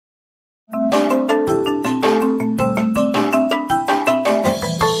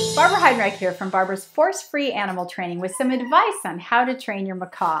Heidenreich here from Barbara's Force-Free Animal Training with some advice on how to train your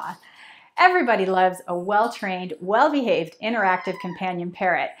macaw. Everybody loves a well-trained, well-behaved, interactive companion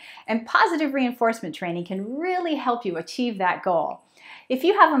parrot, and positive reinforcement training can really help you achieve that goal. If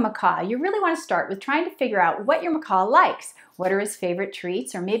you have a macaw, you really want to start with trying to figure out what your macaw likes. What are his favorite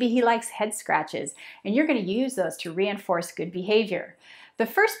treats? Or maybe he likes head scratches, and you're going to use those to reinforce good behavior. The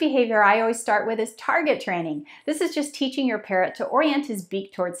first behavior I always start with is target training. This is just teaching your parrot to orient his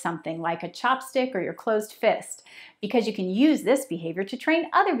beak towards something like a chopstick or your closed fist, because you can use this behavior to train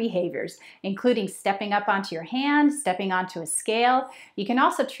other behaviors, including stepping up onto your hand, stepping onto a scale. You can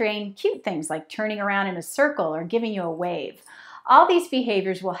also train cute things like turning around in a circle or giving you a wave. All these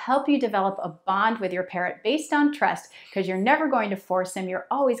behaviors will help you develop a bond with your parrot based on trust, because you're never going to force him. You're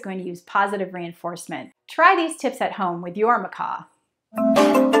always going to use positive reinforcement. Try these tips at home with your macaw.